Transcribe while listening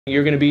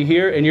You're going to be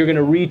here and you're going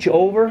to reach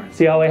over.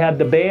 See how I had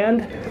the band?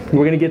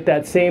 We're going to get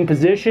that same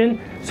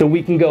position so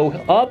we can go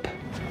up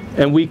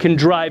and we can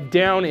drive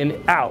down and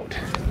out.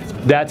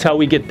 That's how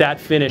we get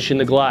that finish in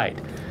the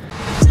glide.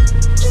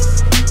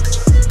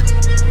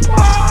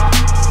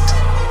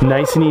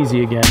 Nice and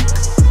easy again.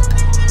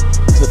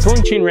 The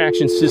throwing chain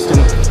reaction system.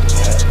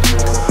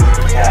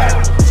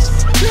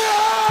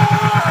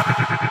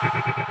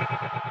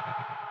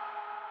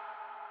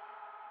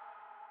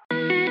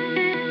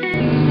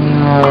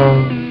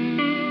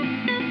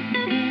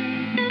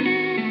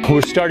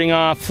 We're starting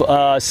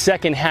off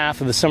second half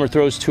of the Summer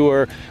Throws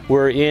Tour.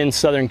 We're in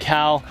Southern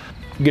Cal.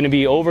 Going to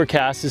be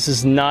overcast. This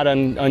is not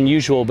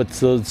unusual, but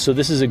so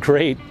this is a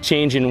great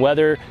change in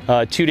weather.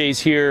 2 days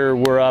here,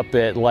 we're up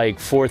at like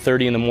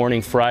 4:30 in the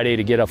morning Friday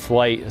to get a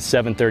flight, a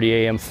 7:30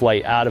 a.m.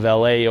 flight out of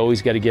LA. You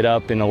always got to get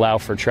up and allow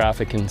for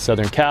traffic in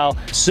Southern Cal.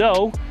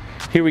 So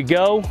here we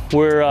go.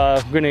 We're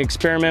going to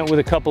experiment with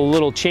a couple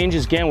little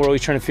changes. Again, we're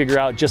always trying to figure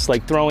out, just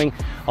like throwing,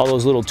 all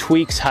those little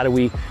tweaks. How do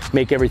we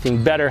make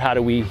everything better? How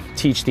do we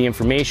teach the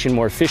information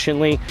more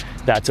efficiently?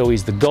 That's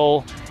always the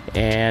goal.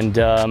 And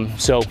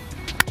so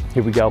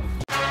here we go.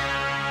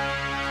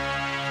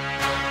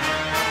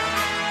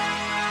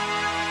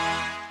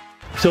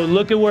 So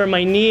look at where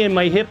my knee and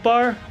my hip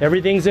are.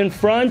 Everything's in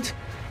front.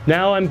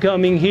 Now I'm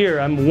coming here.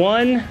 I'm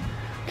 1,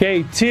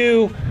 okay,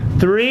 2,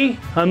 3.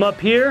 I'm up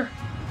here.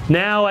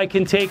 Now I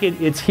can take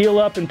it, it's heel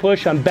up and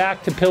push. I'm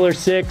back to pillar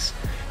 6.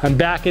 I'm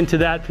back into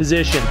that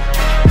position.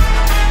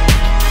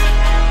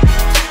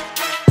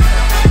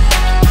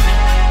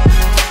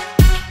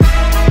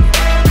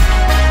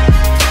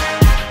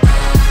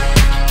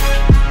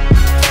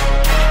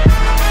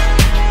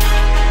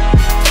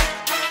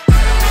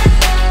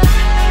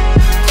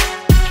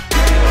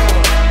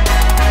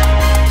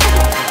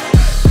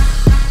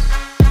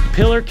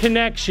 Pillar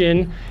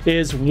connection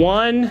is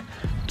 1,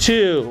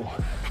 2.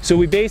 So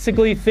we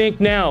basically think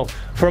now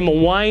from a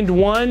wind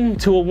 1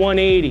 to a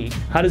 180.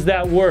 How does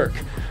that work?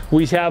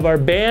 We have our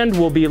band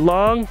will be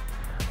long.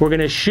 We're going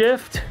to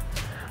shift.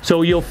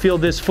 So you'll feel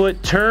this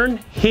foot turn,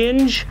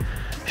 hinge,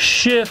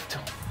 shift,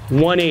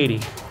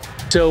 180.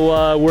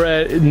 So we're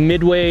at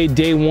midway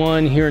day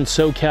 1 here in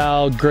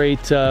SoCal.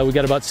 Great. We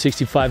got about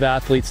 65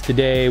 athletes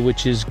today,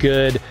 which is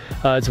good.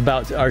 It's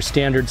about our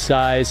standard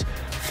size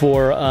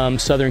for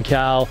Southern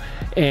Cal,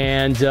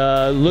 and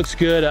looks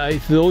good. I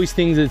always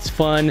think it's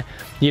fun.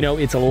 You know,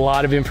 it's a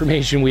lot of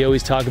information. We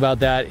always talk about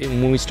that,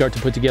 and when we start to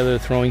put together the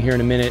throwing here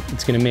in a minute,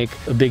 it's going to make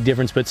a big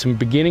difference. But some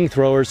beginning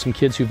throwers, some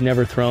kids who've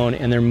never thrown,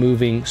 and they're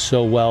moving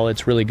so well,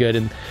 it's really good.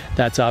 And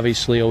that's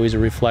obviously always a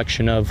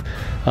reflection of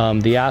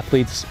the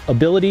athlete's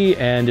ability,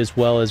 and as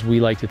well as we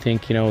like to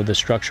think, you know, the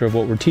structure of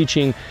what we're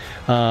teaching.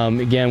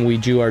 Again, we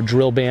do our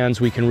drill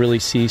bands. We can really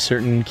see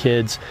certain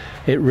kids.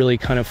 It really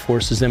kind of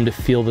forces them to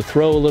feel the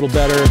throw a little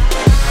better.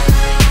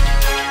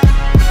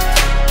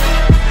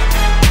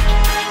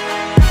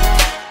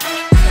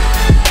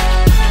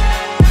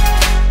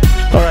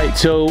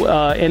 So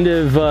end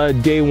of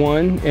day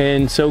 1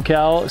 in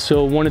SoCal.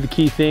 So one of the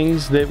key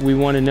things that we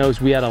want to know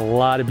is we had a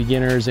lot of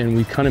beginners, and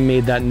we kind of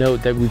made that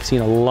note that we've seen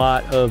a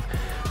lot of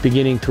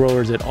beginning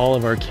throwers at all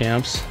of our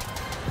camps.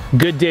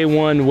 Good day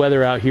 1.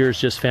 Weather out here is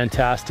just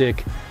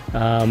fantastic.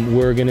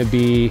 We're going to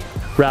be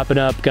wrapping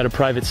up. Got a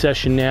private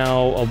session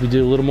now. I'll be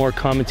doing a little more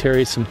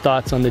commentary, some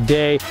thoughts on the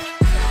day.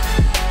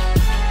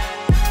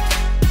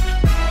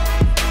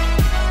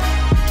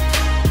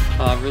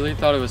 I really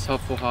thought it was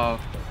helpful how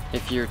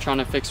if you're trying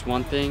to fix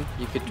one thing,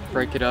 you could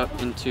break it up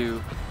into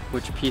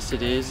which piece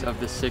it is of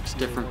the 6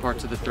 different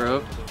parts of the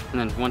throw, and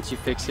then once you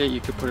fix it,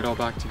 you could put it all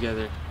back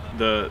together.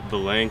 The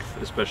length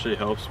especially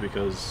helps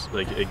because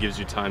like it gives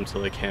you time to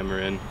like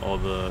hammer in all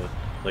the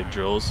like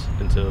drills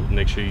and to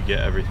make sure you get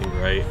everything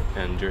right,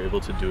 and you're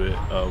able to do it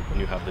when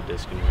you have the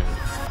disc in your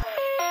hand.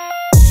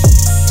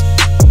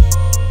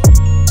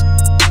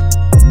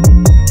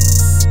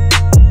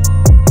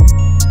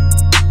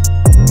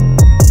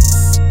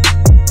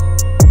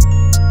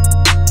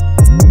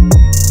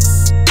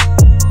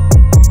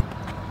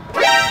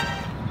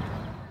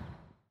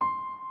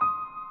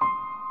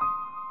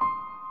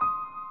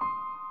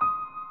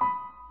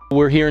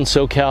 We're here in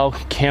SoCal,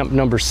 camp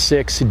number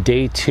 6,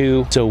 day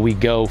 2. So we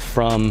go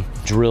from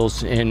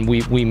drills and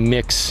we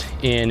mix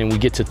in and we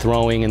get to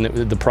throwing, and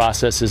the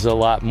process is a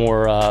lot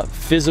more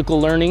physical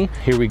learning.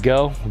 Here we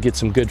go, we'll get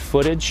some good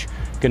footage.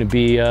 Gonna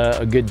be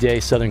a good day.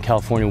 Southern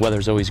California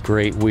weather's always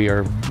great. We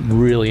are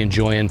really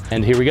enjoying,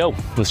 and here we go.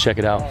 Let's check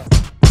it out.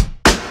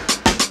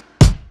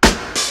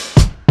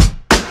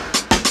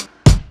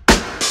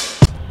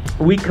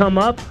 We come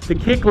up, the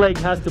kick leg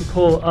has to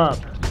pull up.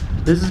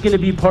 This is going to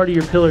be part of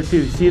your pillar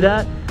 2. See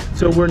that?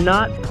 So we're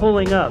not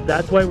pulling up.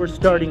 That's why we're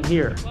starting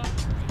here.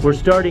 We're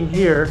starting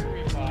here,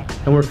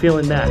 and we're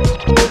feeling that.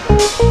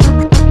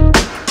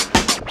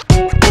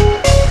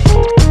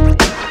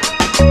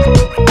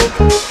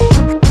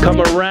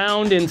 Come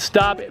around and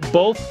stop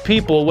both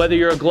people, whether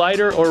you're a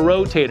glider or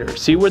rotator.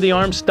 See where the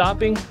arm's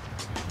stopping?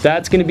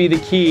 That's going to be the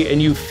key,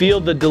 and you feel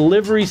the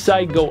delivery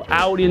side go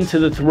out into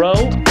the throw.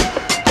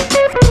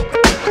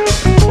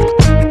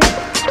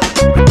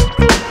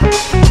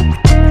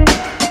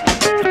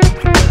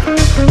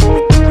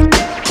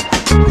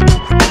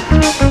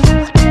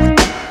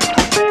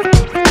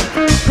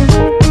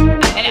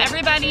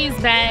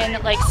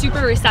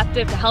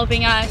 responsive to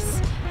helping us.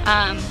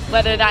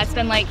 Whether that's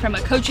been like from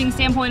a coaching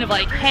standpoint of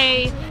like,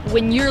 hey,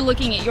 when you're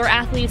looking at your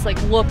athletes,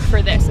 like look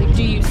for this, like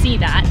do you see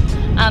that?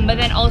 But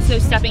then also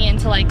stepping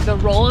into like the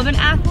role of an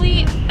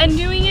athlete and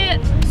doing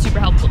it, super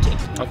helpful too.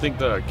 I think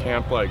the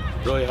camp like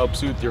really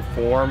helps you with your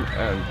form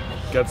and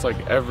gets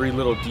like every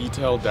little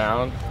detail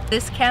down.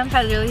 This camp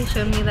has really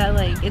shown me that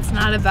like it's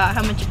not about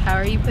how much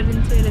power you put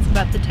into it, it's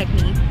about the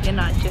technique and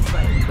not just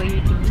like what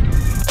you're doing.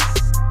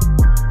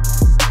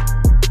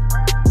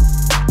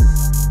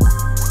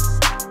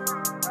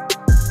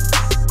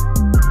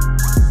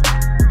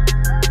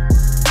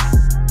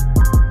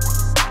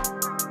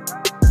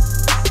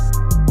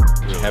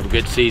 Have a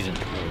good season.